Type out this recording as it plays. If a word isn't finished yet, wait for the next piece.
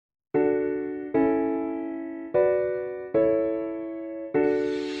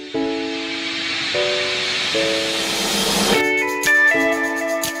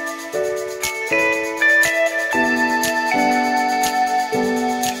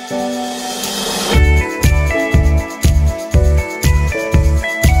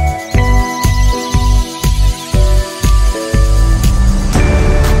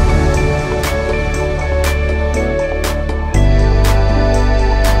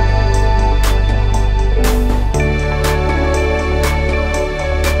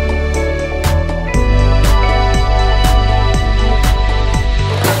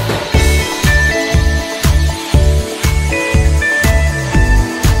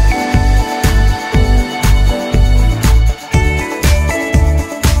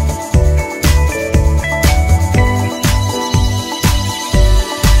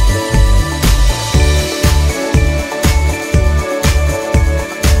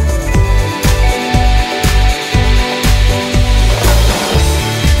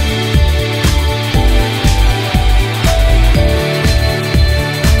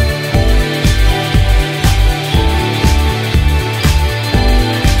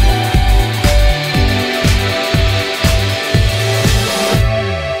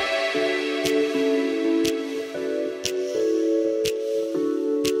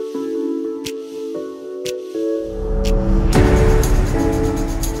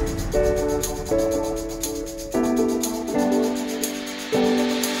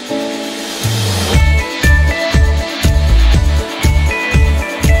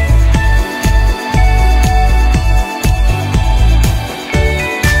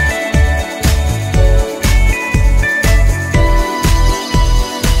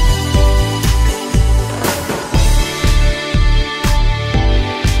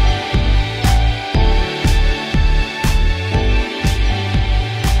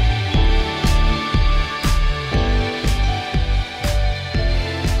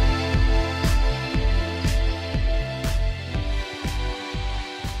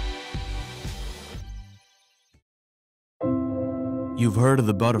You've heard of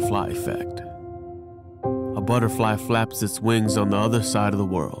the butterfly effect. A butterfly flaps its wings on the other side of the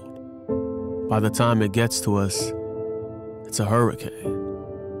world. By the time it gets to us, it's a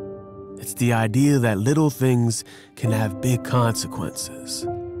hurricane. It's the idea that little things can have big consequences.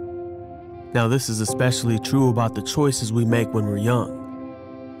 Now, this is especially true about the choices we make when we're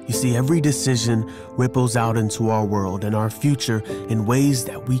young. You see, every decision ripples out into our world and our future in ways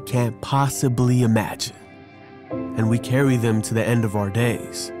that we can't possibly imagine. And we carry them to the end of our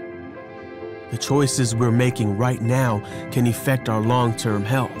days. The choices we're making right now can affect our long-term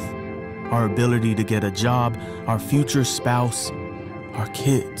health, our ability to get a job, our future spouse, our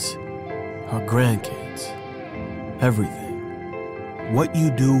kids, our grandkids, everything. What you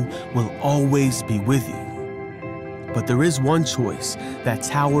do will always be with you. But there is one choice that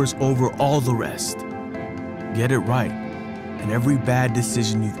towers over all the rest. Get it right, and every bad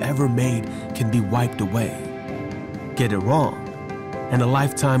decision you've ever made can be wiped away. Get it wrong, and a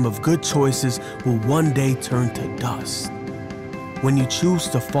lifetime of good choices will one day turn to dust. When you choose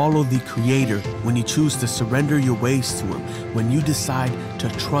to follow the Creator, when you choose to surrender your ways to Him, when you decide to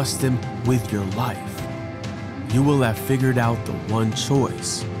trust Him with your life, you will have figured out the one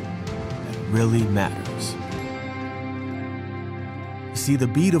choice that really matters. You see, the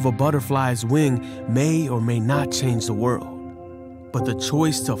beat of a butterfly's wing may or may not change the world, but the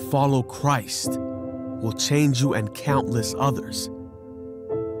choice to follow Christ will change you and countless others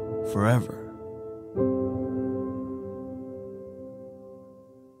forever.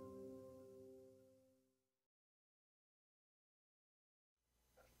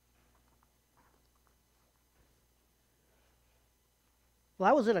 Well,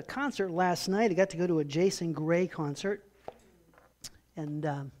 I was at a concert last night. I got to go to a Jason Gray concert.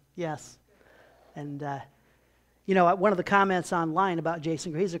 And yes. And, you know, one of the comments online about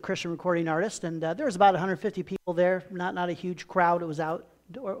Jason Gray, he's a Christian recording artist, and there was about 150 people there, not a huge crowd. It was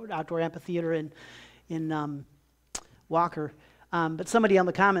outdoor amphitheater in Walker. But somebody on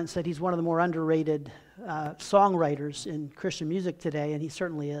the comments said he's one of the more underrated songwriters in Christian music today, and he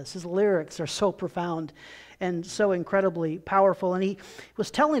certainly is. His lyrics are so profound and so incredibly powerful. And he was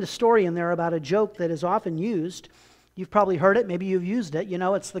telling a story in there about a joke that is often used. You've probably heard it, maybe you've used it. You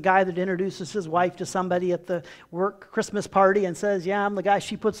know, it's the guy that introduces his wife to somebody at the work Christmas party and says, yeah, I'm the guy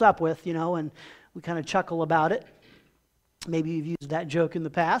she puts up with, you know, and we kind of chuckle about it. Maybe you've used that joke in the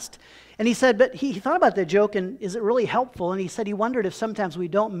past. And he said, but he thought about that joke, and is it really helpful? And he said he wondered if sometimes we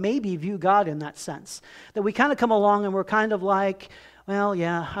don't maybe view God in that sense. That we kind of come along and we're kind of like, well,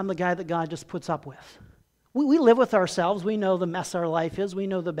 yeah, I'm the guy that God just puts up with. We live with ourselves. We know the mess our life is. We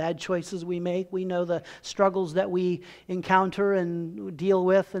know the bad choices we make. We know the struggles that we encounter and deal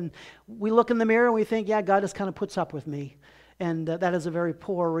with. And we look in the mirror and we think, yeah, God just kind of puts up with me. And that is a very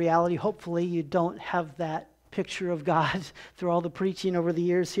poor reality. Hopefully you don't have that picture of God through all the preaching over the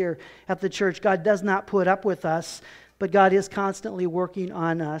years here at the church. God does not put up with us, but God is constantly working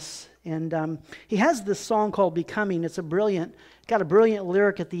on us. And he has this song called Becoming. It's got a brilliant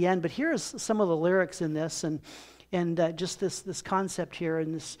lyric at the end, but here's some of the lyrics in this, and just this concept here,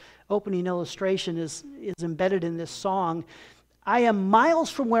 and this opening illustration is embedded in this song. I am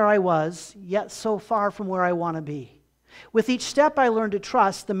miles from where I was, yet so far from where I want to be. With each step I learn to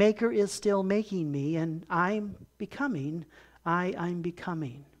trust, the Maker is still making me, and I'm becoming.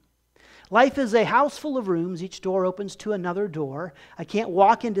 Life is a house full of rooms. Each door opens to another door. I can't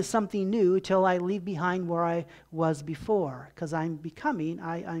walk into something new till I leave behind where I was before, because I'm becoming.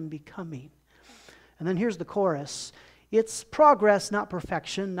 I'm becoming. And then here's the chorus. It's progress, not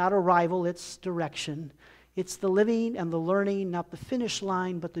perfection, not arrival, it's direction. It's the living and the learning, not the finish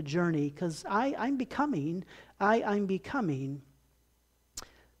line, but the journey, because I'm becoming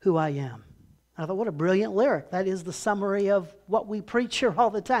who I am. I thought, what a brilliant lyric. That is the summary of what we preach here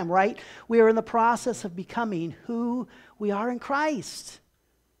all the time, right? We are in the process of becoming who we are in Christ.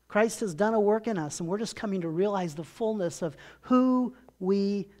 Christ has done a work in us, and we're just coming to realize the fullness of who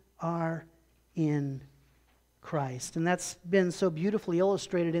we are in Christ. And that's been so beautifully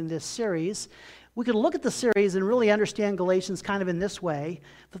illustrated in this series. We could look at the series and really understand Galatians kind of in this way,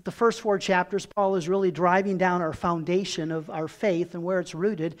 that the first 4 chapters, Paul is really driving down our foundation of our faith and where it's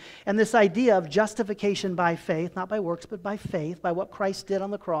rooted, and this idea of justification by faith, not by works, but by faith, by what Christ did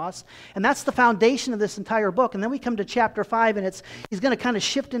on the cross. And that's the foundation of this entire book. And then we come to chapter 5, and he's going to kind of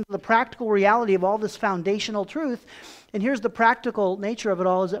shift into the practical reality of all this foundational truth. And here's the practical nature of it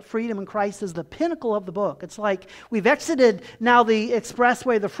all, is that freedom in Christ is the pinnacle of the book. It's like we've exited now the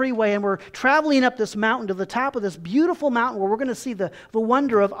expressway, the freeway, and we're traveling up this mountain to the top of this beautiful mountain where we're going to see the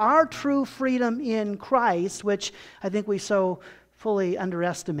wonder of our true freedom in Christ, which I think we so fully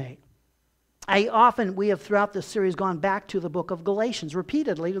underestimate. We have throughout this series gone back to the book of Galatians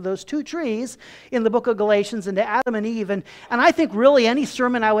repeatedly, to those two trees in the book of Galatians and to Adam and Eve. And I think really any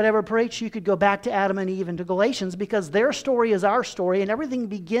sermon I would ever preach, you could go back to Adam and Eve and to Galatians, because their story is our story and everything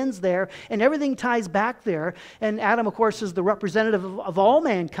begins there and everything ties back there. And Adam, of course, is the representative of all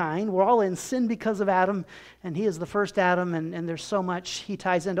mankind. We're all in sin because of Adam, and he is the first Adam, and there's so much he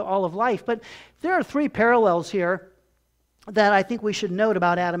ties into all of life. But there are three parallels here that I think we should note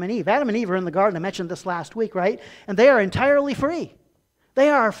about Adam and Eve. Adam and Eve are in the garden. I mentioned this last week, right? And they are entirely free. They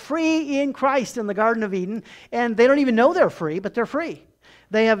are free in Christ in the Garden of Eden, and they don't even know they're free, but they're free.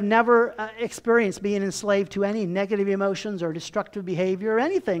 They have never experienced being enslaved to any negative emotions or destructive behavior or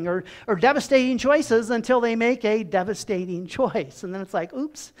anything, or devastating choices until they make a devastating choice. And then it's like,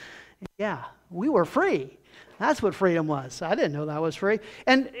 oops, yeah, we were free. That's what freedom was. I didn't know that was free.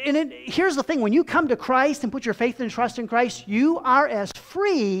 And here's the thing. When you come to Christ and put your faith and trust in Christ, you are as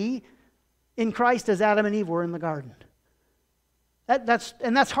free in Christ as Adam and Eve were in the garden.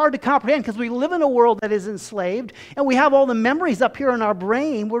 That's hard to comprehend, because we live in a world that is enslaved, and we have all the memories up here in our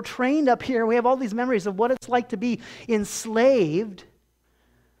brain. We're trained up here. We have all these memories of what it's like to be enslaved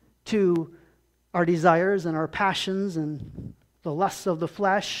to our desires and our passions and the lusts of the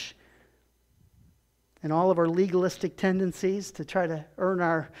flesh, and all of our legalistic tendencies to try to earn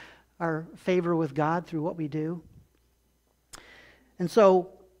our favor with God through what we do. And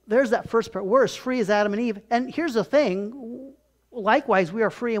so there's that first part. We're as free as Adam and Eve. And here's the thing. Likewise, we are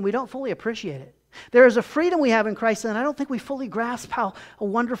free and we don't fully appreciate it. There is a freedom we have in Christ, and I don't think we fully grasp how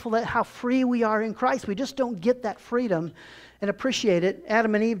wonderful how free we are in Christ. We just don't get that freedom and appreciate it.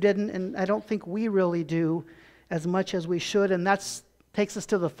 Adam and Eve didn't, and I don't think we really do as much as we should. And that's takes us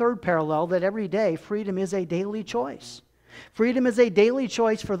to the third parallel, that every day freedom is a daily choice. Freedom is a daily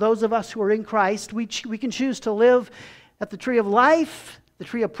choice for those of us who are in Christ. We can choose to live at the tree of life, the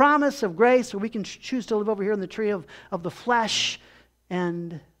tree of promise, of grace, or we can choose to live over here in the tree of the flesh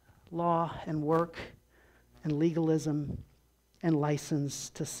and law and work and legalism and license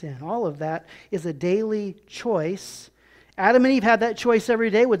to sin. All of that is a daily choice. Adam and Eve had that choice every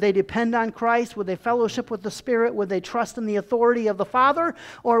day. Would they depend on Christ? Would they fellowship with the Spirit? Would they trust in the authority of the Father?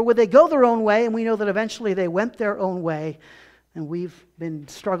 Or would they go their own way? And we know that eventually they went their own way. And we've been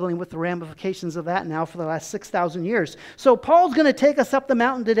struggling with the ramifications of that now for the last 6,000 years. So Paul's going to take us up the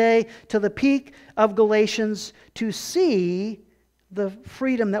mountain today to the peak of Galatians to see the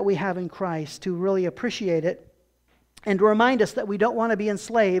freedom that we have in Christ, to really appreciate it, and to remind us that we don't want to be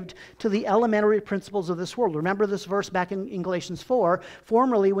enslaved to the elementary principles of this world. Remember this verse back in Galatians 4.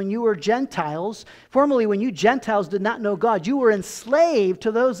 Formerly, when you Gentiles did not know God, you were enslaved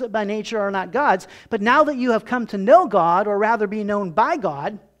to those that by nature are not God's. But now that you have come to know God, or rather be known by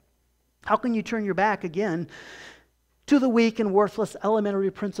God, how can you turn your back again to the weak and worthless elementary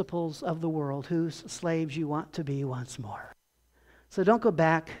principles of the world, whose slaves you want to be once more? So don't go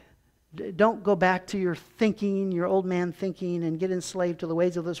back. Don't go back to your thinking, your old man thinking, and get enslaved to the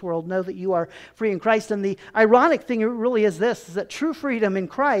ways of this world. Know that you are free in Christ. And the ironic thing really is this, is that true freedom in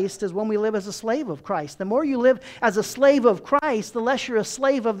Christ is when we live as a slave of Christ. The more you live as a slave of Christ, the less you're a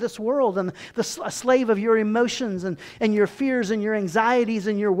slave of this world and a slave of your emotions and your fears and your anxieties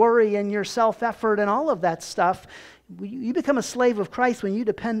and your worry and your self-effort and all of that stuff. You become a slave of Christ when you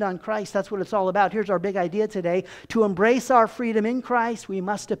depend on Christ. That's what it's all about. Here's our big idea today. To embrace our freedom in Christ, we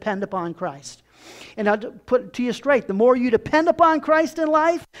must depend upon Christ. And I'll put it to you straight. The more you depend upon Christ in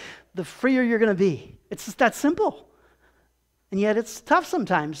life, the freer you're going to be. It's just that simple. And yet it's tough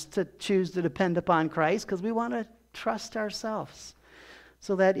sometimes to choose to depend upon Christ because we want to trust ourselves.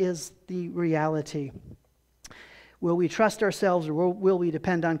 So that is the reality. Will we trust ourselves, or will we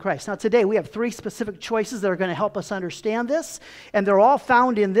depend on Christ? Now today we have three specific choices that are going to help us understand this, and they're all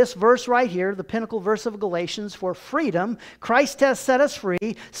found in this verse right here, the pinnacle verse of Galatians. For freedom, Christ has set us free.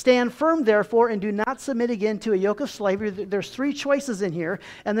 Stand firm, therefore, and do not submit again to a yoke of slavery. There's three choices in here,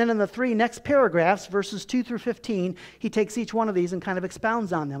 and then in the three next paragraphs, verses 2 through 15, he takes each one of these and kind of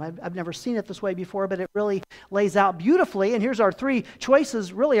expounds on them. I've never seen it this way before, but it really lays out beautifully. And here's our three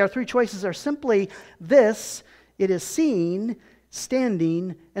choices. Really, our three choices are simply this. It is seeing,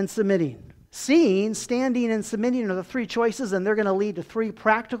 standing, and submitting. Seeing, standing, and submitting are the three choices, and they're going to lead to three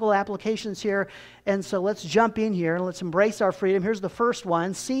practical applications here. And so let's jump in here and let's embrace our freedom. Here's the first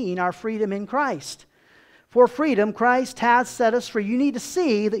one, seeing our freedom in Christ. For freedom, Christ has set us free. You need to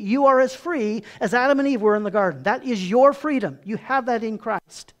see that you are as free as Adam and Eve were in the garden. That is your freedom. You have that in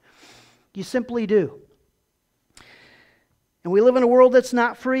Christ. You simply do. And we live in a world that's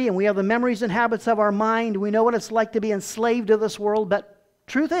not free, and we have the memories and habits of our mind. We know what it's like to be enslaved to this world, but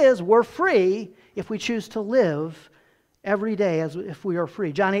truth is, we're free if we choose to live every day as if we are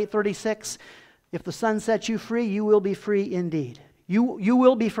free. John 8:36, if the Son sets you free, you will be free indeed. You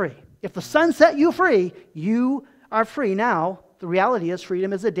will be free. If the Son set you free, you are free. Now, the reality is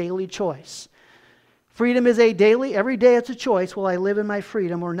freedom is a daily choice. Freedom is a daily, every day it's a choice. Will I live in my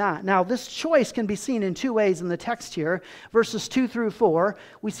freedom or not? Now, this choice can be seen in two ways in the text here. Verses 2 through 4,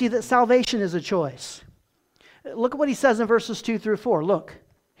 we see that salvation is a choice. Look at what he says in verses 2 through 4. Look,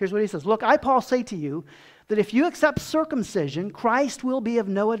 here's what he says. Look, I, Paul, say to you that if you accept circumcision, Christ will be of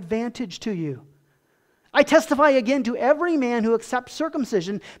no advantage to you. I testify again to every man who accepts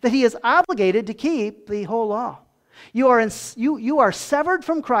circumcision that he is obligated to keep the whole law. You are severed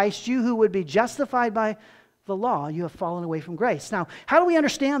from Christ, you who would be justified by the law. You have fallen away from grace. Now, how do we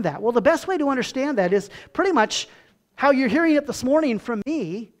understand that? Well, the best way to understand that is pretty much how you're hearing it this morning from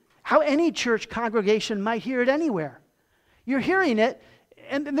me, how any church congregation might hear it anywhere. You're hearing it,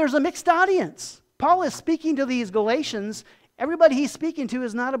 and there's a mixed audience. Paul is speaking to these Galatians. Everybody he's speaking to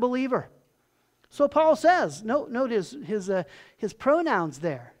is not a believer. So Paul says, note his pronouns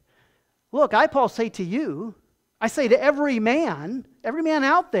there. Look, I, Paul, say to you, I say to every man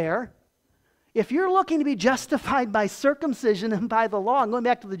out there, if you're looking to be justified by circumcision and by the law, and going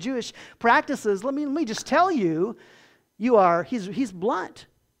back to the Jewish practices, let me just tell you, he's blunt.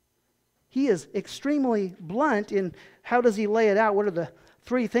 He is extremely blunt in how does he lay it out? What are the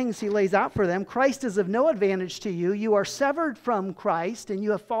three things he lays out for them? Christ is of no advantage to you. You are severed from Christ and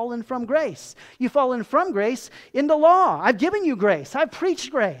you have fallen from grace. You've fallen from grace into law. I've given you grace. I've preached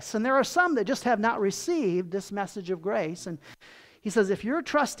grace. And there are some that just have not received this message of grace. And he says, if you're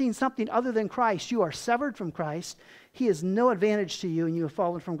trusting something other than Christ, you are severed from Christ. He is no advantage to you and you have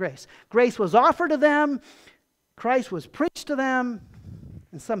fallen from grace. Grace was offered to them. Christ was preached to them.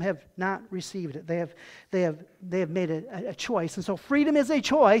 And some have not received it. They have made a choice. And so freedom is a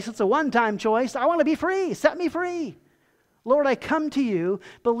choice. It's a one-time choice. I want to be free. Set me free. Lord, I come to you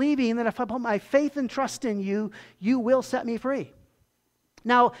believing that if I put my faith and trust in you, you will set me free.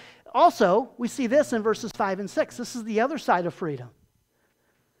 Now, also, we see this in verses 5 and 6. This is the other side of freedom.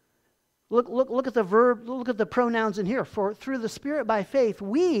 Look at the verb, look at the pronouns in here. For through the Spirit by faith,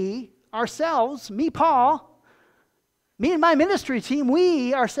 we ourselves, me, Paul, me and my ministry team,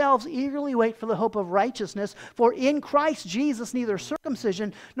 we ourselves eagerly wait for the hope of righteousness. For in Christ Jesus, neither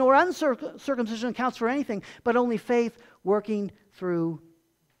circumcision nor uncircumcision counts for anything, but only faith working through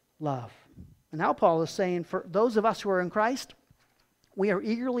love. And now Paul is saying, for those of us who are in Christ, we are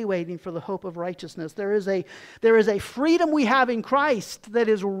eagerly waiting for the hope of righteousness. There is a freedom we have in Christ that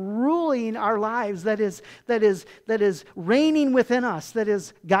is ruling our lives, that is reigning within us, that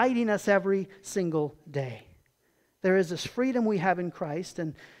is guiding us every single day. There is this freedom we have in Christ,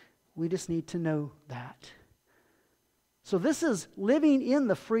 and we just need to know that. So this is living in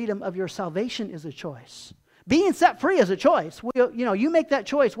the freedom of your salvation is a choice. Being set free is a choice. You make that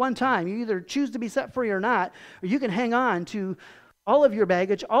choice one time. You either choose to be set free or not, or you can hang on to all of your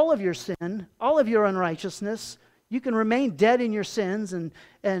baggage, all of your sin, all of your unrighteousness. You can remain dead in your sins,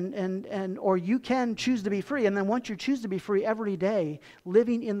 or you can choose to be free. And then once you choose to be free every day,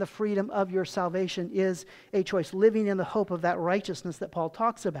 living in the freedom of your salvation is a choice. Living in the hope of that righteousness that Paul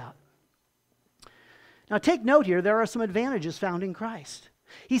talks about. Now take note here, there are some advantages found in Christ.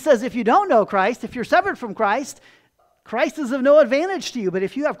 He says if you don't know Christ, if you're severed from Christ, Christ is of no advantage to you. But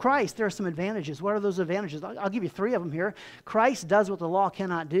if you have Christ, there are some advantages. What are those advantages? I'll give you three of them here. Christ does what the law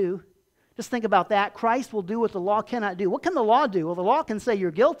cannot do. Just think about that. Christ will do what the law cannot do. What can the law do? Well, the law can say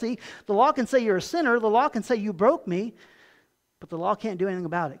you're guilty. The law can say you're a sinner. The law can say you broke me. But the law can't do anything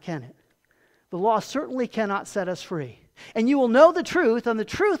about it, can it? The law certainly cannot set us free. And you will know the truth, and the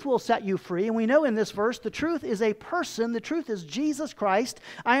truth will set you free. And we know in this verse, the truth is a person. The truth is Jesus Christ.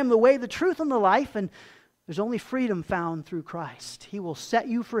 I am the way, the truth, and the life. And there's only freedom found through Christ. He will set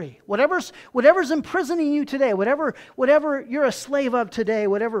you free. Whatever's imprisoning you today, whatever you're a slave of today,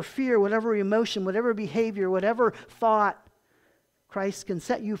 whatever fear, whatever emotion, whatever behavior, whatever thought, Christ can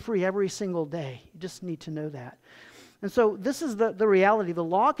set you free every single day. You just need to know that. And so this is the reality. The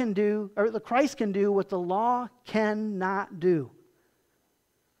law can do, or the Christ can do what the law cannot do.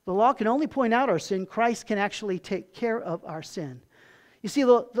 The law can only point out our sin. Christ can actually take care of our sin. You see,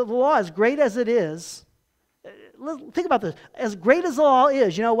 the law, as great as it is, think about this. As great as the law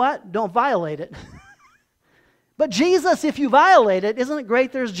is, you know what? Don't violate it. But Jesus, if you violate it, isn't it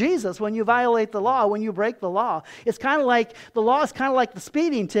great there's Jesus when you violate the law, when you break the law? It's kind of like, the law is kind of like the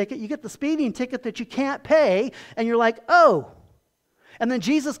speeding ticket. You get the speeding ticket that you can't pay, and you're like, oh. And then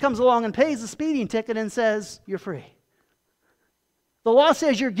Jesus comes along and pays the speeding ticket and says, you're free. The law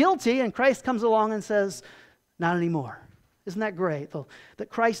says you're guilty, and Christ comes along and says, not anymore. Isn't that great? That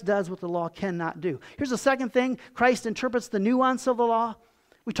Christ does what the law cannot do. Here's the second thing. Christ interprets the nuance of the law.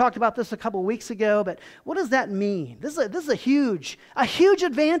 We talked about this a couple of weeks ago, but what does that mean? This is a huge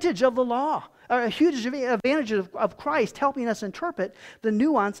advantage of the law, or a huge advantage of Christ helping us interpret the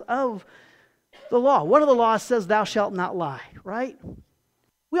nuance of the law. One of the laws says, thou shalt not lie, right?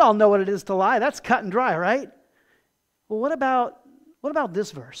 We all know what it is to lie. That's cut and dry, right? Well, what about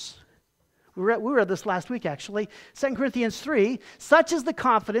this verse? We read this last week, actually. 2 Corinthians 3, such is the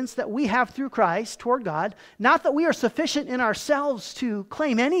confidence that we have through Christ toward God, not that we are sufficient in ourselves to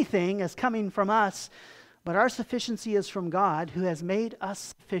claim anything as coming from us, but our sufficiency is from God, who has made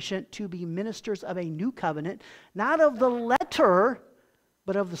us sufficient to be ministers of a new covenant, not of the letter,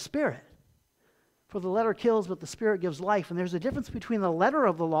 but of the Spirit. For the letter kills, but the Spirit gives life. And there's a difference between the letter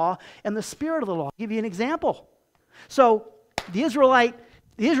of the law and the spirit of the law. I'll give you an example. So the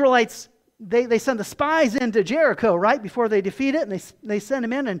Israelites, they send the spies into Jericho, right, before they defeat it, and they send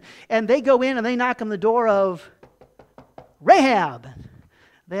them in, and they go in and they knock on the door of Rahab.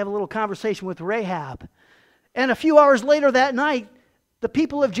 They have a little conversation with Rahab. And a few hours later that night, the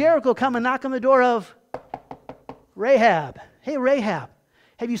people of Jericho come and knock on the door of Rahab. Hey, Rahab,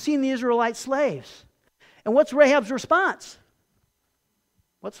 have you seen the Israelite slaves? And what's Rahab's response?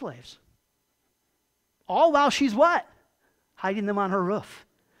 What slaves? All while she's what? Hiding them on her roof.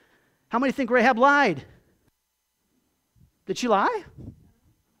 How many think Rahab lied? Did she lie?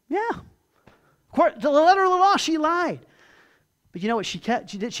 Yeah. To the letter of the law, she lied. But you know what she kept?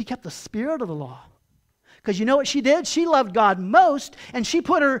 She kept the spirit of the law. Because you know what she did? She loved God most, and she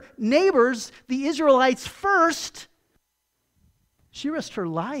put her neighbors, the Israelites, first. She risked her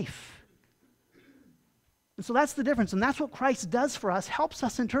life. And so that's the difference, and that's what Christ does for us, helps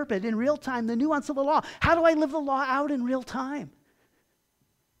us interpret in real time the nuance of the law. How do I live the law out in real time?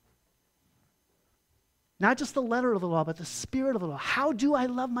 Not just the letter of the law, but the spirit of the law. How do I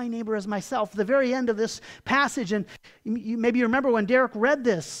love my neighbor as myself? The very end of this passage, and maybe you remember when Derek read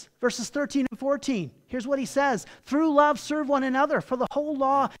this, verses 13 and 14. Here's what he says. Through love, serve one another, for the whole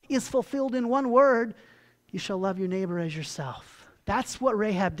law is fulfilled in one word. You shall love your neighbor as yourself. That's what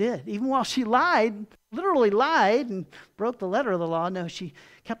Rahab did. Even while she lied, literally lied, and broke the letter of the law, no, she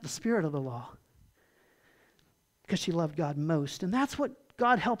kept the spirit of the law. Because she loved God most. And that's what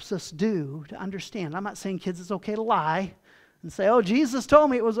God helps us do to understand. I'm not saying, kids, it's okay to lie and say, oh, Jesus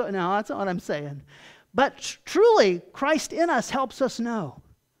told me it was. No, that's not what I'm saying. But truly, Christ in us helps us know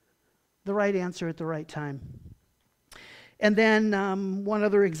the right answer at the right time. And then one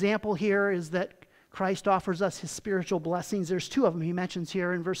other example here is that Christ offers us his spiritual blessings. There's two of them he mentions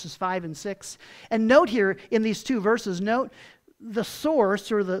here in verses 5 and 6. And note here in these two verses, note the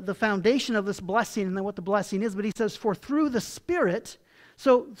source or the foundation of this blessing and then what the blessing is. But he says, for through the Spirit.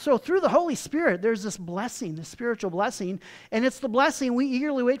 So through the Holy Spirit, there's this blessing, this spiritual blessing, and it's the blessing we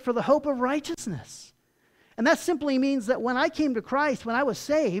eagerly wait for the hope of righteousness. And that simply means that when I came to Christ, when I was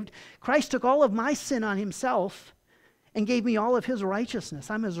saved, Christ took all of my sin on himself and gave me all of his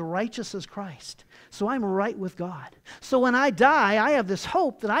righteousness. I'm as righteous as Christ. So I'm right with God. So when I die, I have this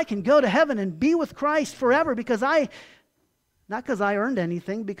hope that I can go to heaven and be with Christ forever because not because I earned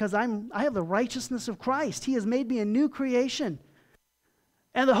anything, because I have the righteousness of Christ. He has made me a new creation.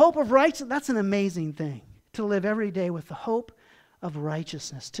 And the hope of righteousness, that's an amazing thing, to live every day with the hope of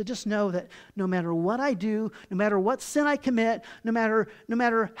righteousness, to just know that no matter what I do, no matter what sin I commit, no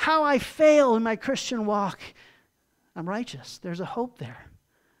matter how I fail in my Christian walk, I'm righteous. There's a hope there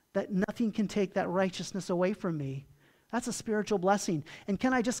that nothing can take that righteousness away from me. That's a spiritual blessing. And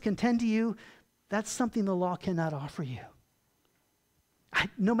can I just contend to you, that's something the law cannot offer you.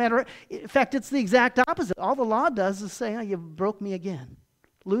 In fact, it's the exact opposite. All the law does is say, oh, you broke me again.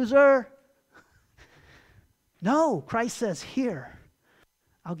 Loser. No, Christ says, here,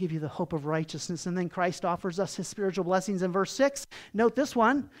 I'll give you the hope of righteousness. And then Christ offers us his spiritual blessings in verse 6. Note this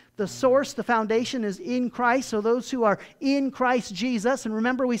one. The source, the foundation is in Christ. So those who are in Christ Jesus. And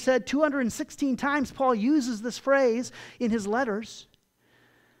remember we said 216 times Paul uses this phrase in his letters.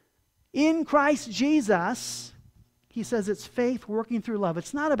 In Christ Jesus, he says it's faith working through love.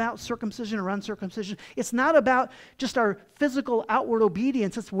 It's not about circumcision or uncircumcision. It's not about just our physical outward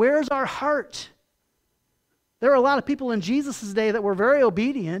obedience. It's where's our heart? There are a lot of people in Jesus' day that were very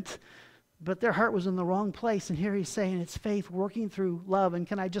obedient, but their heart was in the wrong place. And here he's saying it's faith working through love. And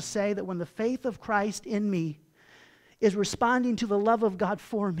can I just say that when the faith of Christ in me is responding to the love of God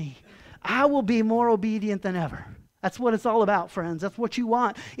for me, I will be more obedient than ever. That's what it's all about, friends. That's what you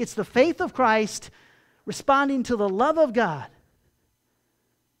want. It's the faith of Christ responding to the love of God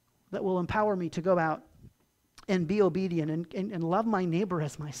that will empower me to go out and be obedient and love my neighbor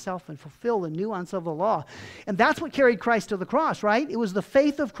as myself and fulfill the nuance of the law. And that's what carried Christ to the cross, right? It was the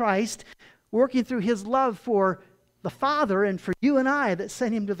faith of Christ working through his love for the Father and for you and I that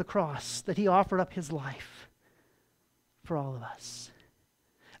sent him to the cross, that he offered up his life for all of us.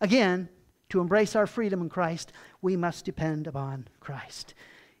 Again, to embrace our freedom in Christ, we must depend upon Christ.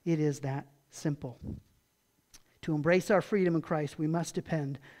 It is that simple. To embrace our freedom in Christ, we must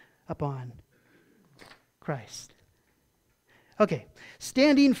depend upon Christ. Okay,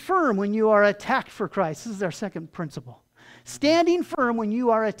 standing firm when you are attacked for Christ. This is our second principle. Standing firm when you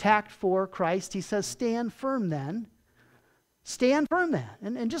are attacked for Christ. He says, stand firm then. Stand firm then.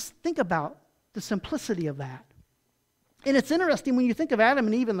 And just think about the simplicity of that. And it's interesting when you think of Adam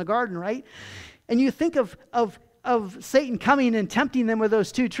and Eve in the garden, right? And you think of Satan coming and tempting them with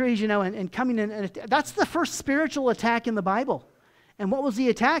those two trees, and coming in. And that's the first spiritual attack in the Bible. And what was he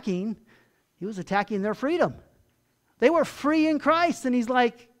attacking? He was attacking their freedom. They were free in Christ. And he's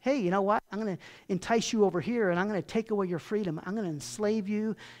like, hey, you know what? I'm going to entice you over here and I'm going to take away your freedom. I'm going to enslave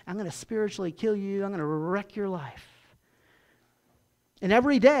you. I'm going to spiritually kill you. I'm going to wreck your life. And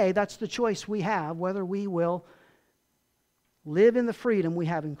every day, that's the choice we have, whether we will live in the freedom we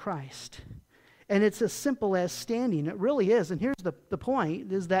have in Christ. And it's as simple as standing. It really is. And here's the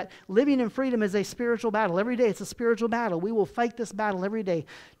point, is that living in freedom is a spiritual battle. Every day it's a spiritual battle. We will fight this battle every day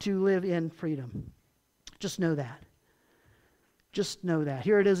to live in freedom. Just know that. Just know that.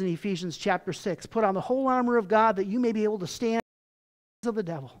 Here it is in Ephesians chapter 6. Put on the whole armor of God that you may be able to stand against the of the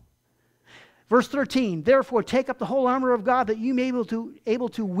devil. Verse 13, therefore take up the whole armor of God that you may be able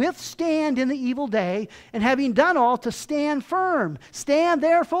to withstand in the evil day, and having done all, to stand firm. Stand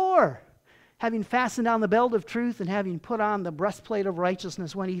therefore, having fastened on the belt of truth and having put on the breastplate of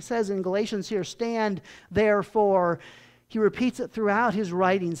righteousness. When he says in Galatians here, stand therefore, he repeats it throughout his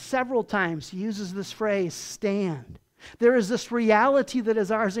writings several times. He uses this phrase, stand. There is this reality that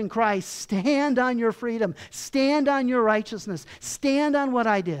is ours in Christ. Stand on your freedom. Stand on your righteousness. Stand on what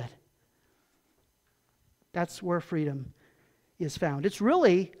I did. That's where freedom is found. It's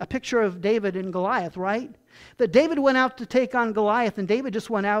really a picture of David and Goliath, right? That David went out to take on Goliath, and David just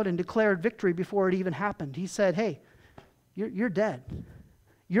went out and declared victory before it even happened. He said, hey, you're dead.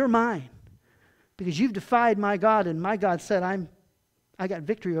 You're mine. Because you've defied my God, and my God said, I got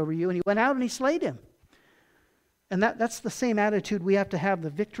victory over you. And he went out and he slayed him. And that's the same attitude we have to have, the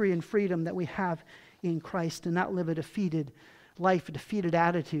victory and freedom that we have in Christ, and not live a defeated life, a defeated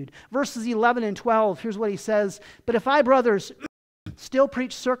attitude. Verses 11 and 12, here's what he says. But if I, brothers, still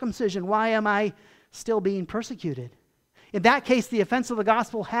preach circumcision, why am I still being persecuted? In that case, the offense of the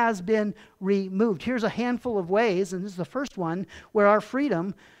gospel has been removed. Here's a handful of ways, and this is the first one, where our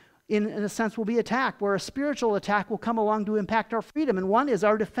freedom, in a sense, will be attacked, where a spiritual attack will come along to impact our freedom. And one is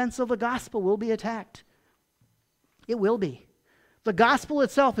our defense of the gospel will be attacked. It will be. The gospel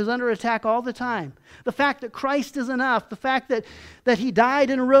itself is under attack all the time. The fact that Christ is enough, the fact that he died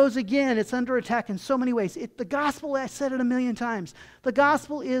and rose again, it's under attack in so many ways. The gospel, I said it a million times, the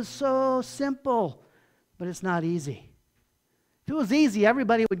gospel is so simple, but it's not easy. If it was easy,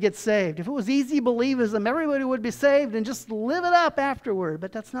 everybody would get saved. If it was easy believism, everybody would be saved and just live it up afterward.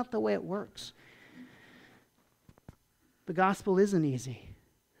 But that's not the way it works. The gospel isn't easy.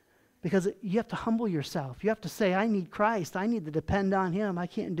 Because you have to humble yourself. You have to say, I need Christ. I need to depend on him. I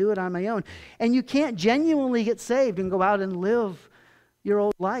can't do it on my own. And you can't genuinely get saved and go out and live your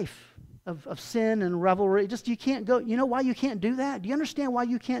old life of sin and revelry. Just you can't go. You know why you can't do that? Do you understand why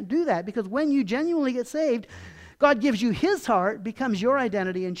you can't do that? Because when you genuinely get saved, God gives you his heart, becomes your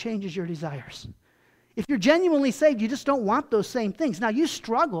identity, and changes your desires. If you're genuinely saved, you just don't want those same things. Now, you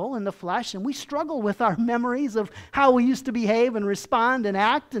struggle in the flesh, and we struggle with our memories of how we used to behave and respond and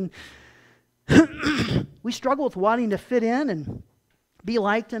act, and we struggle with wanting to fit in and be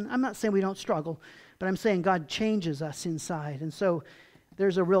liked. And I'm not saying we don't struggle, but I'm saying God changes us inside. And so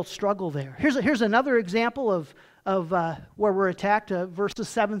there's a real struggle there. Here's another example of where we're attacked, verses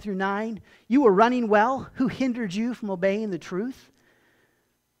 7 through 9. You were running well. Who hindered you from obeying the truth?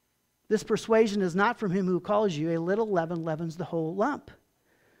 This persuasion is not from him who calls you. A little leaven leavens the whole lump.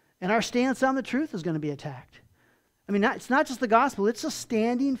 And our stance on the truth is going to be attacked. I mean, it's not just the gospel. It's just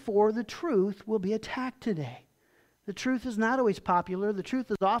standing for the truth will be attacked today. The truth is not always popular. The truth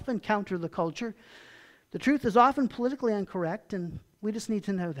is often counter the culture. The truth is often politically incorrect, and we just need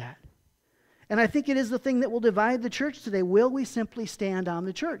to know that. And I think it is the thing that will divide the church today. Will we simply stand on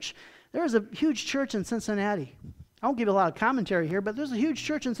the church? There is a huge church in Cincinnati. I won't give a lot of commentary here, but there's a huge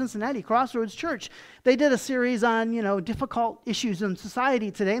church in Cincinnati, Crossroads Church. They did a series on, difficult issues in society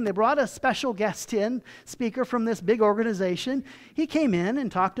today, and they brought a special guest in, speaker from this big organization. He came in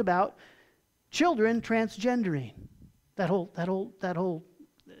and talked about children transgendering, that whole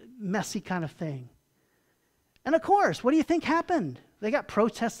messy kind of thing. And of course, what do you think happened? They got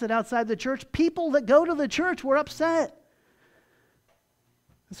protested outside the church. People that go to the church were upset.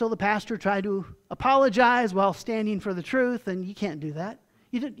 And so the pastor tried to apologize while standing for the truth, and you can't do that.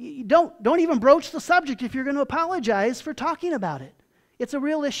 You don't even broach the subject if you're going to apologize for talking about it. It's a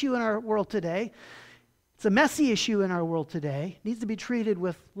real issue in our world today. It's a messy issue in our world today. It needs to be treated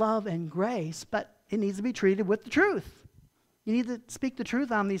with love and grace, but it needs to be treated with the truth. You need to speak the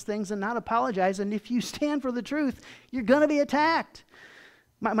truth on these things and not apologize. And if you stand for the truth, you're going to be attacked.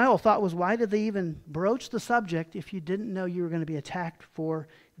 My whole thought was, why did they even broach the subject if you didn't know you were going to be attacked for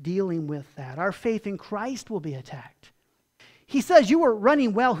dealing with that? Our faith in Christ will be attacked. He says, you were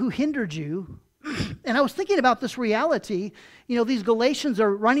running well, who hindered you? And I was thinking about this reality. You know, these Galatians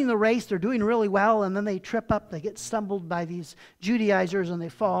are running the race, they're doing really well, and then they trip up, they get stumbled by these Judaizers, and they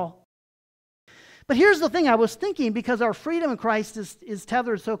fall. But here's the thing I was thinking, because our freedom in Christ is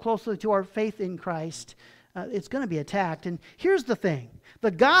tethered so closely to our faith in Christ, it's going to be attacked. And here's the thing. The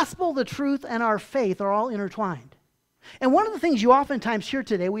gospel, the truth, and our faith are all intertwined. And one of the things you oftentimes hear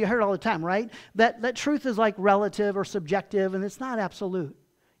today, we hear it all the time, right? That truth is like relative or subjective, and it's not absolute.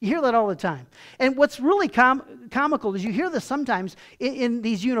 You hear that all the time. And what's really comical is you hear this sometimes in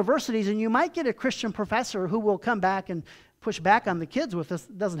these universities, and you might get a Christian professor who will come back and push back on the kids with this.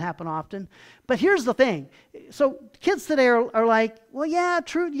 It doesn't happen often. But here's the thing. So kids today are like, well, yeah,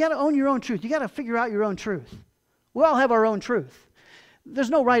 truth. You got to own your own truth. You got to figure out your own truth. We all have our own truth. There's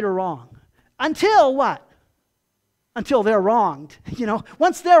no right or wrong. Until what? Until they're wronged. You know,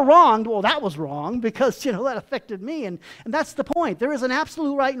 once they're wronged, well, that was wrong because, you know, that affected me. And that's the point. There is an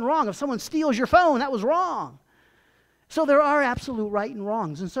absolute right and wrong. If someone steals your phone, that was wrong. So there are absolute right and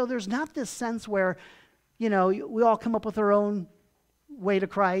wrongs. And so there's not this sense where, you know, we all come up with our own way to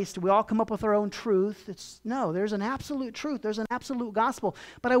Christ. We all come up with our own truth. No, there's an absolute truth. There's an absolute gospel.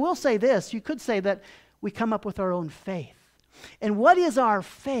 But I will say this. You could say that we come up with our own faith. And what is our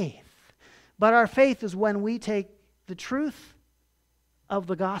faith? But our faith is when we take the truth of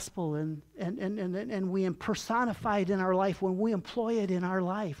the gospel and we personify it in our life, when we employ it in our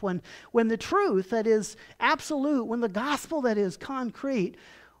life, when the truth that is absolute, when the gospel that is concrete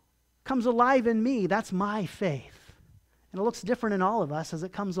comes alive in me, that's my faith. And it looks different in all of us as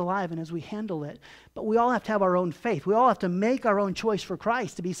it comes alive and as we handle it. But we all have to have our own faith. We all have to make our own choice for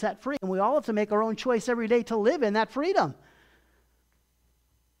Christ to be set free. And we all have to make our own choice every day to live in that freedom.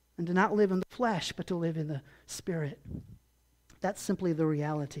 And to not live in the flesh, but to live in the Spirit. That's simply the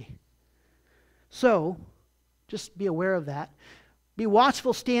reality. So, just be aware of that. Be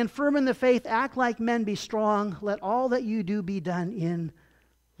watchful, stand firm in the faith, act like men, be strong. Let all that you do be done in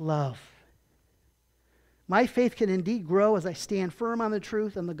love. My faith can indeed grow as I stand firm on the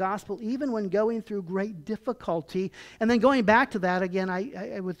truth and the gospel, even when going through great difficulty. And then going back to that, again,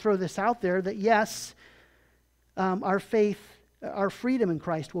 I would throw this out there, that yes, our faith, our freedom in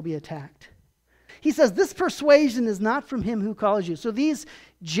Christ will be attacked. He says, this persuasion is not from him who calls you. So these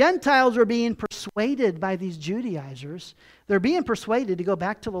Gentiles are being persuaded by these Judaizers. They're being persuaded to go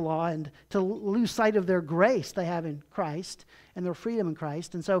back to the law and to lose sight of their grace they have in Christ and their freedom in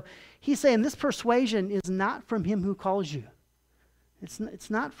Christ. And so he's saying this persuasion is not from him who calls you. It's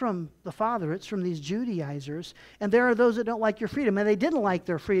not from the Father, it's from these Judaizers. And there are those that don't like your freedom, and they didn't like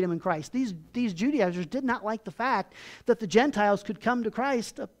their freedom in Christ. These Judaizers did not like the fact that the Gentiles could come to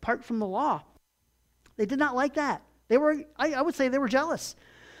Christ apart from the law. They did not like that. They were, I would say they were jealous.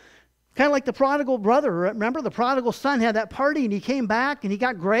 Kind of like the prodigal brother. Remember, the prodigal son had that party, and he came back, and he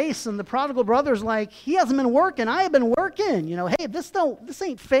got grace, and the prodigal brother's like, he hasn't been working, I have been working. You know, hey, this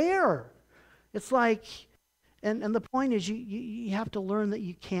ain't fair. It's like... And the point is, you have to learn that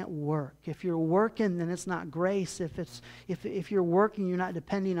you can't work. If you're working, then it's not grace. If you're working, you're not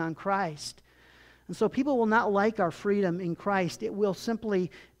depending on Christ. And so people will not like our freedom in Christ. It will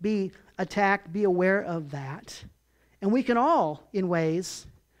simply be attacked. Be aware of that. And we can all, in ways,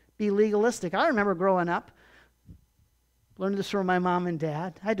 be legalistic. I remember growing up, learned this from my mom and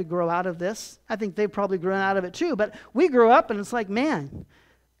dad. I had to grow out of this. I think they've probably grown out of it too. But we grew up, and it's like, man,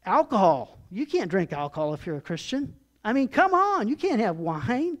 alcohol. You can't drink alcohol if you're a Christian. I mean, come on. You can't have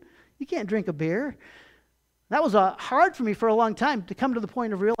wine. You can't drink a beer. That was hard for me for a long time to come to the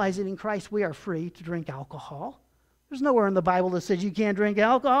point of realizing in Christ we are free to drink alcohol. There's nowhere in the Bible that says you can't drink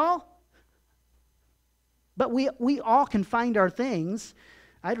alcohol. But we all can find our things.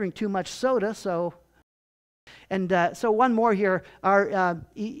 I drink too much soda, so... And so one more here, our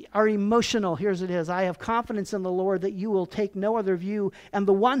emotional, here's it is. I have confidence in the Lord that you will take no other view, and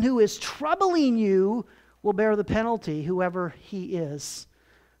the one who is troubling you will bear the penalty, whoever he is.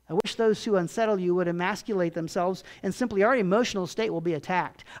 I wish those who unsettle you would emasculate themselves, and simply our emotional state will be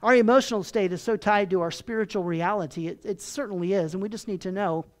attacked. Our emotional state is so tied to our spiritual reality. It certainly is, and we just need to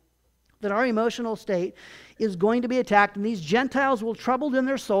know that our emotional state is going to be attacked, and these Gentiles were troubled in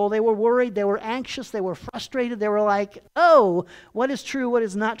their soul. They were worried, they were anxious, they were frustrated. They were like, oh, what is true, what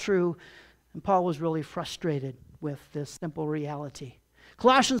is not true? And Paul was really frustrated with this simple reality.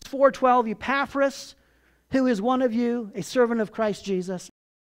 Colossians 4:12, Epaphras, who is one of you, a servant of Christ Jesus,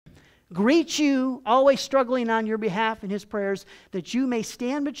 greet you, always struggling on your behalf in his prayers, that you may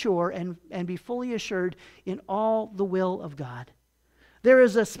stand mature and be fully assured in all the will of God. There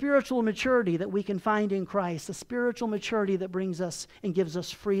is a spiritual maturity that we can find in Christ, a spiritual maturity that brings us and gives us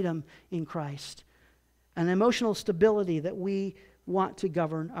freedom in Christ, an emotional stability that we want to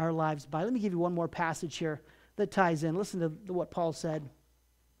govern our lives by. Let me give you one more passage here that ties in. Listen to what Paul said.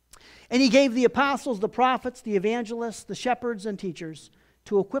 And he gave the apostles, the prophets, the evangelists, the shepherds, and teachers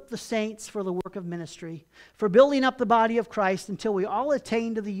to equip the saints for the work of ministry, for building up the body of Christ until we all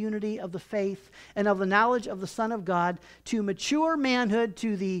attain to the unity of the faith and of the knowledge of the Son of God, to mature manhood,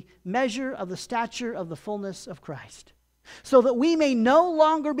 to the measure of the stature of the fullness of Christ, so that we may no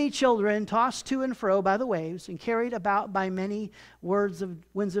longer be children tossed to and fro by the waves and carried about by many winds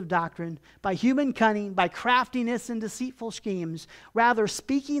of doctrine, by human cunning, by craftiness and deceitful schemes. Rather,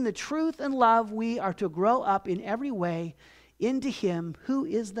 speaking the truth in love, we are to grow up in every way into him who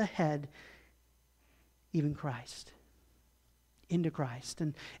is the head, even Christ. Into Christ.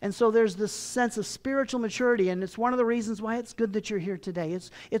 And so there's this sense of spiritual maturity, and it's one of the reasons why it's good that you're here today.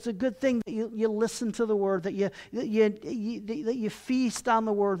 It's a good thing that you listen to the Word, that you feast on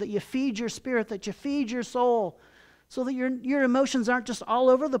the Word, that you feed your spirit, that you feed your soul, so that your emotions aren't just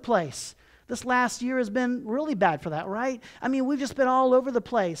all over the place. This last year has been really bad for that, right? I mean, we've just been all over the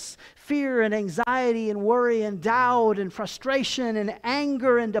place. Fear and anxiety and worry and doubt and frustration and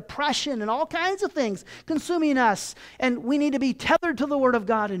anger and depression and all kinds of things consuming us. And we need to be tethered to the Word of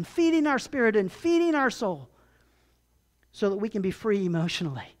God and feeding our spirit and feeding our soul so that we can be free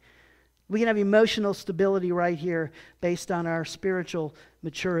emotionally. We can have emotional stability right here based on our spiritual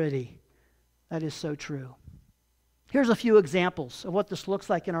maturity. That is so true. Here's a few examples of what this looks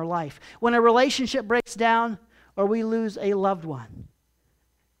like in our life. When a relationship breaks down or we lose a loved one,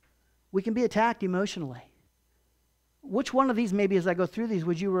 we can be attacked emotionally. Which one of these, maybe as I go through these,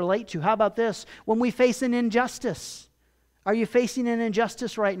 would you relate to? How about this? When we face an injustice. Are you facing an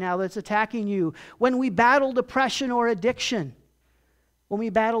injustice right now that's attacking you? When we battle depression or addiction. When we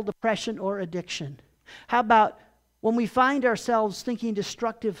battle depression or addiction. How about when we find ourselves thinking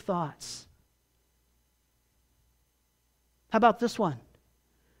destructive thoughts? How about this one?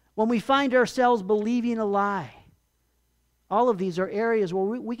 When we find ourselves believing a lie. All of these are areas where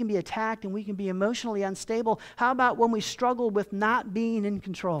we can be attacked and we can be emotionally unstable. How about when we struggle with not being in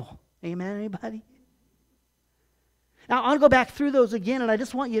control? Amen, anybody? Now, I want to go back through those again, and I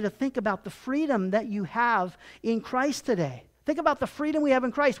just want you to think about the freedom that you have in Christ today. Think about the freedom we have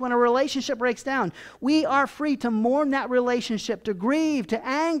in Christ. When a relationship breaks down, we are free to mourn that relationship, to grieve, to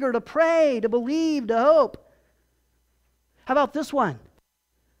anger, to pray, to believe, to hope. How about this one?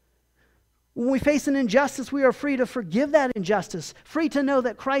 When we face an injustice, we are free to forgive that injustice, free to know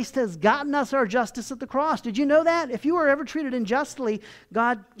that Christ has gotten us our justice at the cross. Did you know that? If you were ever treated unjustly,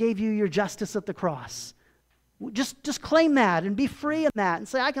 God gave you your justice at the cross. Just claim that and be free in that and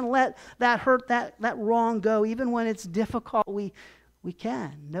say, I can let that hurt, that wrong go. Even when it's difficult, we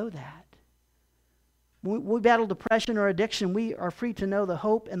can know that. When we battle depression or addiction, we are free to know the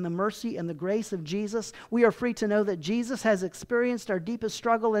hope and the mercy and the grace of Jesus. We are free to know that Jesus has experienced our deepest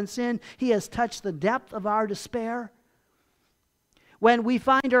struggle and sin. He has touched the depth of our despair. When we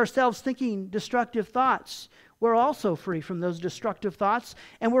find ourselves thinking destructive thoughts, we're also free from those destructive thoughts.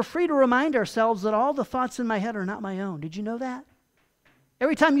 And we're free to remind ourselves that all the thoughts in my head are not my own. Did you know that?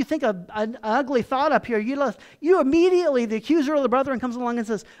 Every time you think of an ugly thought up here, you immediately, the accuser of the brethren comes along and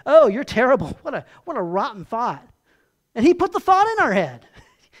says, oh, you're terrible. What a rotten thought. And he put the thought in our head.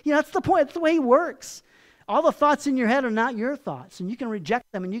 That's the point. That's the way he works. All the thoughts in your head are not your thoughts. And you can reject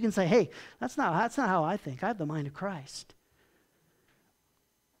them and you can say, hey, that's not how I think. I have the mind of Christ.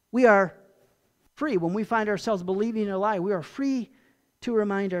 We are free when we find ourselves believing a lie. We are free to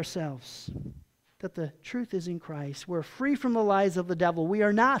remind ourselves that the truth is in Christ. We're free from the lies of the devil. We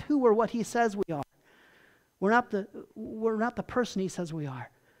are not who or what he says we are. We're not the person he says we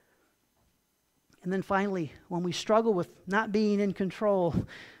are. And then finally, when we struggle with not being in control,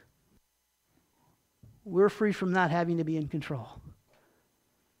 we're free from not having to be in control.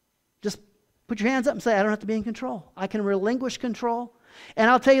 Just put your hands up and say, I don't have to be in control. I can relinquish control. And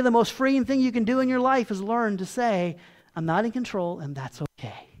I'll tell you, the most freeing thing you can do in your life is learn to say, I'm not in control, and that's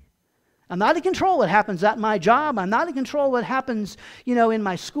okay. I'm not in control of what happens at my job. I'm not in control of what happens, in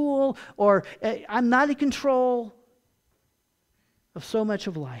my school, or I'm not in control of so much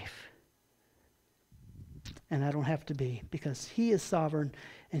of life. And I don't have to be, because He is sovereign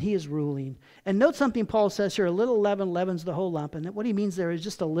and He is ruling. And note something Paul says here, a little leaven leavens the whole lump. And what he means there is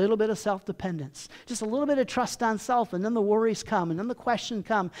just a little bit of self-dependence, just a little bit of trust on self, and then the worries come, and then the questions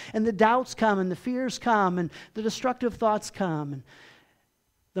come, and the doubts come, and the fears come, and the destructive thoughts come. And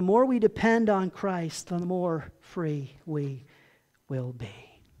the more we depend on Christ, the more free we will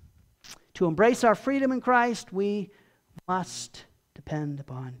be. To embrace our freedom in Christ, we must depend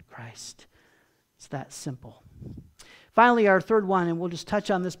upon Christ. It's that simple. Finally, our third one, and we'll just touch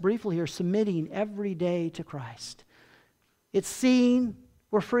on this briefly here, submitting every day to Christ. It's seeing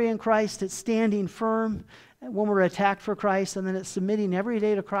we're free in Christ. It's standing firm when we're attacked for Christ. And then it's submitting every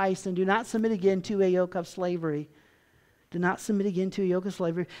day to Christ. And do not submit again to a yoke of slavery. Do not submit again to a yoke of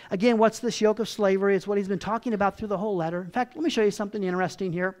slavery. Again, what's this yoke of slavery? It's what he's been talking about through the whole letter. In fact, let me show you something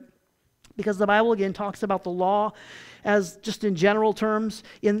interesting here. Because the Bible, again, talks about the law as just in general terms.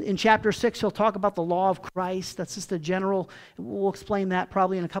 In chapter 6, he'll talk about the law of Christ. That's just a general, we'll explain that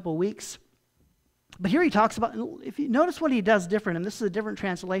probably in a couple of weeks. But here he talks about, if you notice what he does different, and this is a different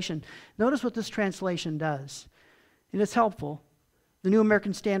translation, notice what this translation does. And it's helpful. The New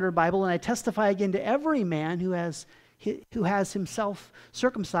American Standard Bible, and I testify again to every man who has himself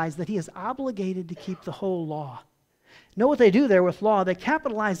circumcised that he is obligated to keep the whole law. Know what they do there with law? They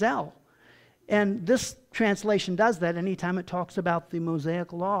capitalize L. And this translation does that anytime it talks about the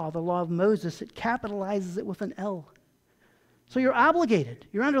Mosaic law, the law of Moses, it capitalizes it with an L. So you're obligated.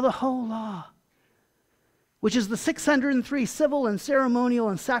 You're under the whole law, which is the 603 civil and ceremonial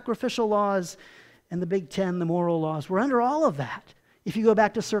and sacrificial laws and the Big Ten, the moral laws. We're under all of that if you go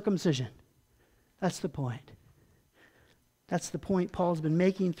back to circumcision. That's the point. That's the point Paul's been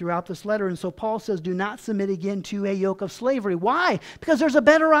making throughout this letter. And so Paul says, do not submit again to a yoke of slavery. Why? Because there's a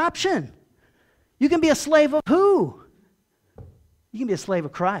better option. You can be a slave of who? You can be a slave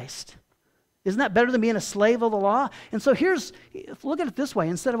of Christ. Isn't that better than being a slave of the law? And so look at it this way.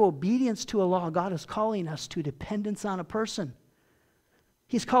 Instead of obedience to a law, God is calling us to dependence on a person.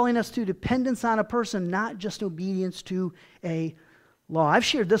 He's calling us to dependence on a person, not just obedience to a law. I've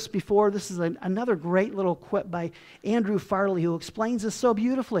shared this before. This is another great little quip by Andrew Farley who explains this so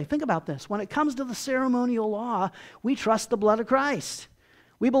beautifully. Think about this. When it comes to the ceremonial law, we trust the blood of Christ.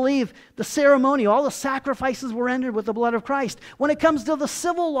 We believe the ceremony, all the sacrifices were ended with the blood of Christ. When it comes to the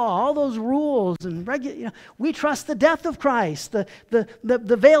civil law, all those rules and we trust the death of Christ.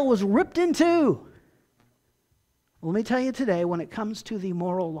 The veil was ripped in two. Let me tell you today, when it comes to the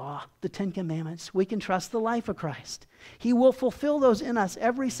moral law, the Ten Commandments, we can trust the life of Christ. He will fulfill those in us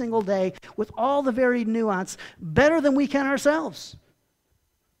every single day with all the varied nuance, better than we can ourselves.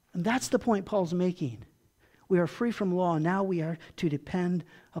 And that's the point Paul's making. We are free from law, and now we are to depend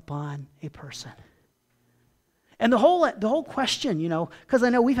upon a person. And the whole question, because I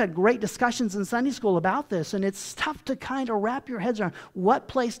know we've had great discussions in Sunday school about this, and it's tough to kind of wrap your heads around what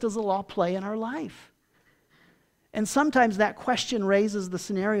place does the law play in our life? And sometimes that question raises the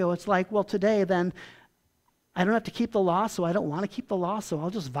scenario. It's like, well, today then, I don't have to keep the law, so I don't want to keep the law, so I'll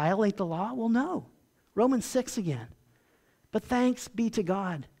just violate the law? Well, no. Romans 6 again. But thanks be to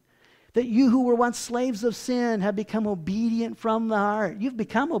God that you who were once slaves of sin have become obedient from the heart. You've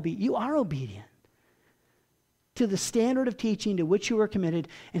become obedient. You are obedient to the standard of teaching to which you were committed.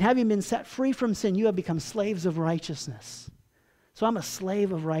 And having been set free from sin, you have become slaves of righteousness. So I'm a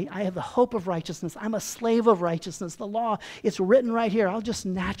slave of right. I have the hope of righteousness. I'm a slave of righteousness. The law, it's written right here. I'll just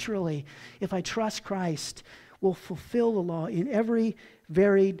naturally, if I trust Christ, will fulfill the law in every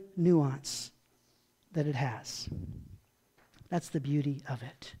varied nuance that it has. That's the beauty of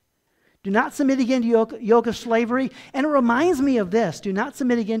it. Do not submit again to yoke of slavery. And it reminds me of this. Do not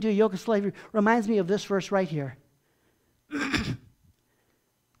submit again to a yoke of slavery. Reminds me of this verse right here.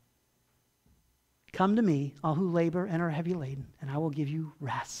 Come to me, all who labor and are heavy laden, and I will give you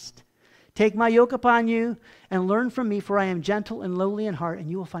rest. Take my yoke upon you and learn from me, for I am gentle and lowly in heart, and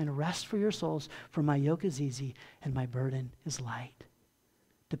you will find rest for your souls, for my yoke is easy and my burden is light.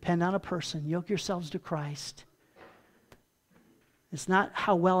 Depend on a person. Yoke yourselves to Christ. It's not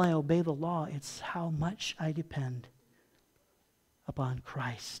how well I obey the law, it's how much I depend upon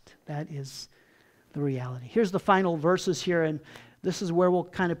Christ. That is the reality. Here's the final verses here, and this is where we'll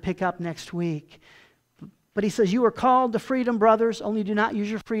kind of pick up next week. But he says, you are called to freedom, brothers, only do not use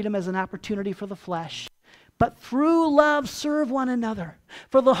your freedom as an opportunity for the flesh, but through love serve one another.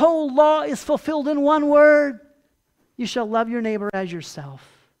 For the whole law is fulfilled in one word. You shall love your neighbor as yourself.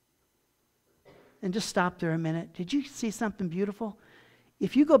 And just stop there a minute. Did you see something beautiful?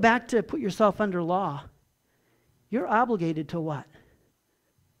 if you go back to put yourself under law, you're obligated to what?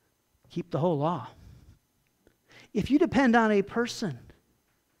 Keep the whole law. If you depend on a person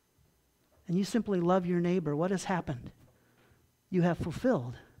and you simply love your neighbor, what has happened? You have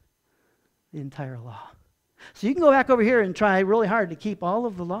fulfilled the entire law. So you can go back over here and try really hard to keep all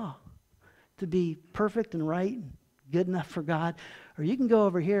of the law, to be perfect and right and good enough for God. Or you can go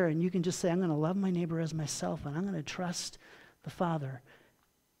over here and you can just say, I'm going to love my neighbor as myself, and I'm going to trust the Father.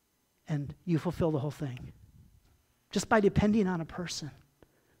 And you fulfill the whole thing just by depending on a person.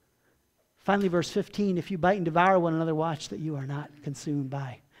 Finally, verse 15, if you bite and devour one another, watch that you are not consumed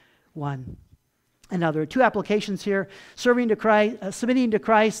by one another. Two applications here. Submitting to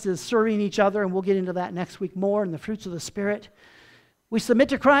Christ is serving each other, and we'll get into that next week more, and the fruits of the Spirit. We submit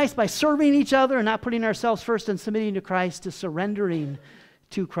to Christ by serving each other and not putting ourselves first, and submitting to Christ is surrendering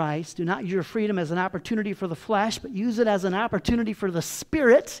to Christ. Do not use your freedom as an opportunity for the flesh, but use it as an opportunity for the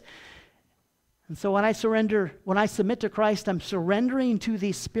Spirit. And so when I submit to Christ, I'm surrendering to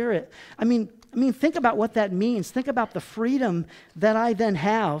the Spirit. I mean, think about what that means. Think about the freedom that I then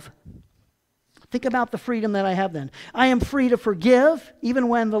have. Think about the freedom that I have then. I am free to forgive, even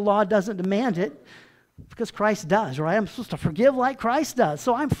when the law doesn't demand it, because Christ does, right? I'm supposed to forgive like Christ does.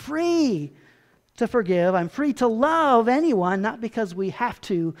 So I'm free to forgive. I'm free to love anyone, not because we have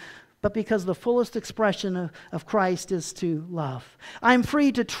to, but because the fullest expression of Christ is to love. I'm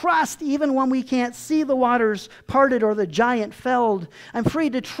free to trust even when we can't see the waters parted or the giant felled. I'm free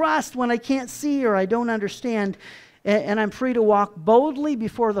to trust when I can't see or I don't understand. And I'm free to walk boldly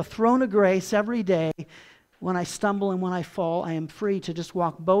before the throne of grace every day. When I stumble and when I fall, I am free to just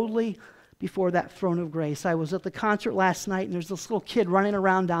walk boldly before that throne of grace. I was at the concert last night, and there's this little kid running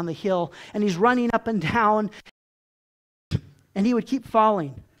around down the hill, and he's running up and down, and he would keep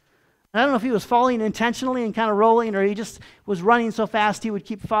falling. I don't know if he was falling intentionally and kind of rolling, or he just was running so fast he would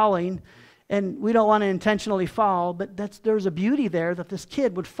keep falling. And we don't want to intentionally fall, but there's a beauty there that this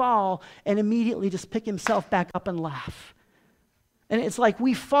kid would fall and immediately just pick himself back up and laugh. And it's like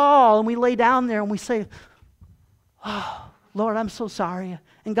we fall and we lay down there and we say, oh, Lord, I'm so sorry.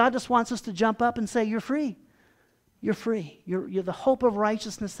 And God just wants us to jump up and say, you're free. You're free. You're the hope of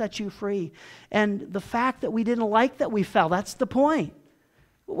righteousness sets you free. And the fact that we didn't like that we fell, that's the point.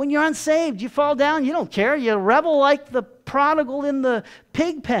 When you're unsaved, you fall down, you don't care. You rebel like the prodigal in the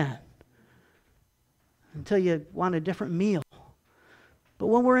pig pen until you want a different meal. But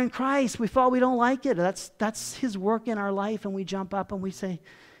when we're in Christ, we fall, we don't like it. That's His work in our life, and we jump up and we say,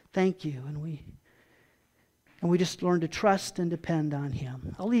 thank you. And we just learn to trust and depend on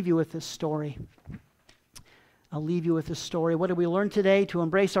Him. I'll leave you with this story. What did we learn today? To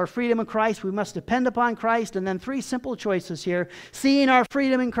embrace our freedom in Christ, we must depend upon Christ. And then 3 simple choices here. Seeing our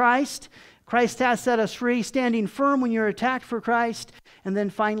freedom in Christ. Christ has set us free. Standing firm when you're attacked for Christ. And then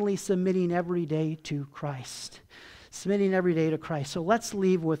finally, submitting every day to Christ. Submitting every day to Christ. So let's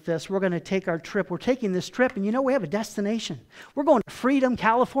leave with this. We're going to take our trip. We're taking this trip, and we have a destination. We're going to Freedom,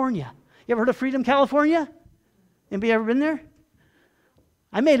 California. You ever heard of Freedom, California? Anybody ever been there?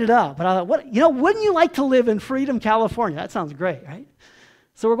 I made it up, but I thought, wouldn't you like to live in Freedom, California? That sounds great, right?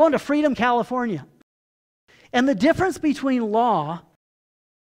 So we're going to Freedom, California. And the difference between law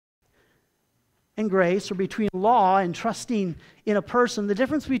and grace, or between law and trusting in a person, the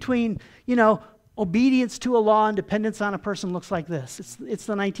difference between, obedience to a law and dependence on a person looks like this. It's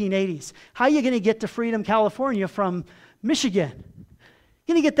the 1980s. How are you going to get to Freedom, California from Michigan?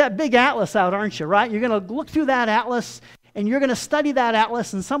 You're going to get that big atlas out, aren't you, right? You're going to look through that atlas, and you're going to study that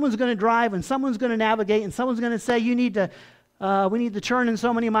atlas, and someone's going to drive, and someone's going to navigate, and someone's going to say, we need to turn in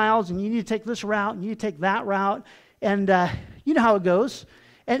so many miles, and you need to take this route, and you need to take that route, and you know how it goes.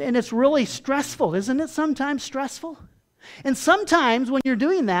 And it's really stressful, isn't it? Sometimes stressful. And sometimes when you're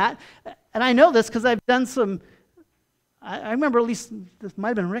doing that, and I know this because I've done some, I remember at least, this might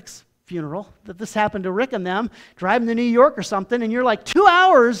have been Rick's funeral, that this happened to Rick and them, driving to New York or something, and you're like 2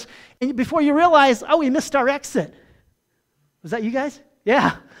 hours and before you realize, we missed our exit. Was that you guys?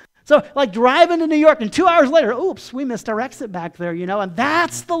 Yeah. So like driving to New York, and 2 hours later, oops, we missed our exit back there, and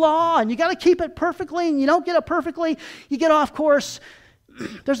that's the law, and you got to keep it perfectly, and you don't get it perfectly, you get off course.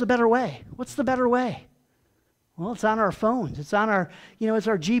 There's a better way. What's the better way? Well, it's on our phones. It's on our, it's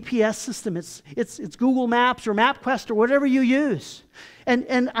our GPS system. It's Google Maps or MapQuest or whatever you use.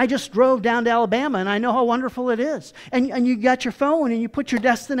 And I just drove down to Alabama, and I know how wonderful it is. And you got your phone, and you put your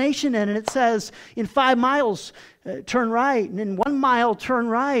destination in, and it says, in 5 miles, turn right, and in 1 mile, turn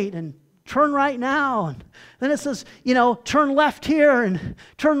right, and turn right now. And then it says, turn left here, and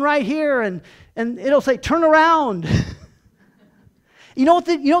turn right here, and it'll say, turn around. You know what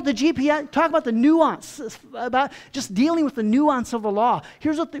the GPS, talk about the nuance, about just dealing with the nuance of the law.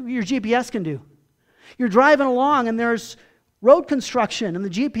 Here's what your GPS can do. You're driving along and there's road construction, and the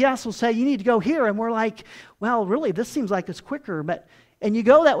GPS will say, you need to go here. And we're like, well, really, this seems like it's quicker. And you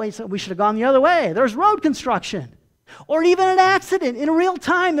go that way, so we should have gone the other way. There's road construction. Or even an accident. In real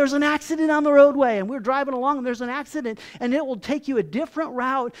time, there's an accident on the roadway, and we're driving along, and there's an accident, and it will take you a different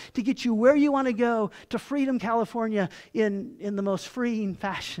route to get you where you want to go, to Freedom, California, in the most freeing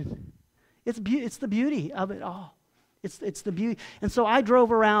fashion. It's the beauty of it all. It's the beauty. And so I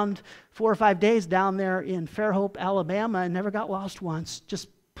drove around 4 or 5 days down there in Fairhope, Alabama, and never got lost once. Just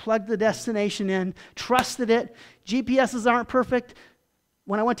plugged the destination in, trusted it. GPSs aren't perfect.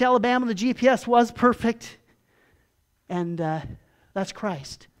 When I went to Alabama, the GPS was perfect. And that's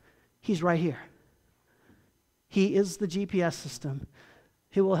Christ. He's right here. He is the GPS system.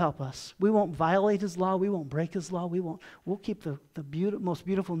 He will help us. We won't violate His law. We won't break His law. We'll keep the most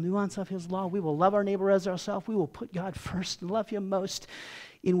beautiful nuance of His law. We will love our neighbor as ourselves. We will put God first and love Him most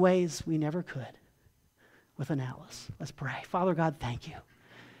in ways we never could with an Alice. Let's pray. Father God, thank you.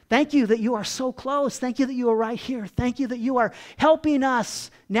 Thank you that you are so close. Thank you that you are right here. Thank you that you are helping us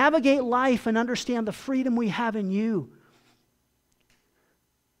navigate life and understand the freedom we have in you.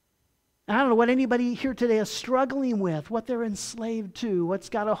 I don't know what anybody here today is struggling with, what they're enslaved to, what's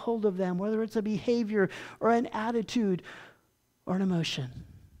got a hold of them, whether it's a behavior or an attitude or an emotion.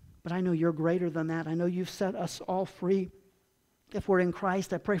 But I know you're greater than that. I know you've set us all free. If we're in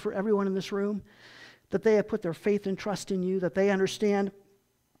Christ, I pray for everyone in this room that they have put their faith and trust in you, that they understand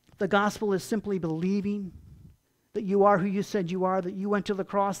the gospel is simply believing that you are who you said you are, that you went to the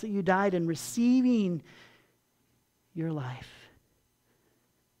cross, that you died, and receiving your life.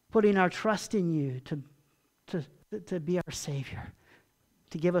 Putting our trust in you to be our Savior,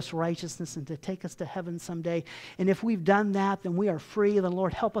 to give us righteousness and to take us to heaven someday. And if we've done that, then we are free. Then,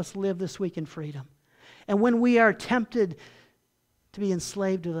 Lord, help us live this week in freedom. And when we are tempted to be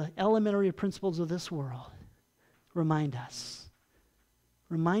enslaved to the elementary principles of this world, remind us.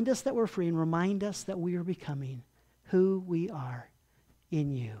 Remind us that we're free, and remind us that we are becoming who we are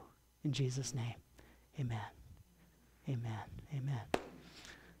in you. In Jesus' name, amen. Amen. Amen.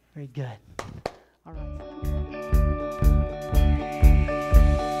 Very good. All right.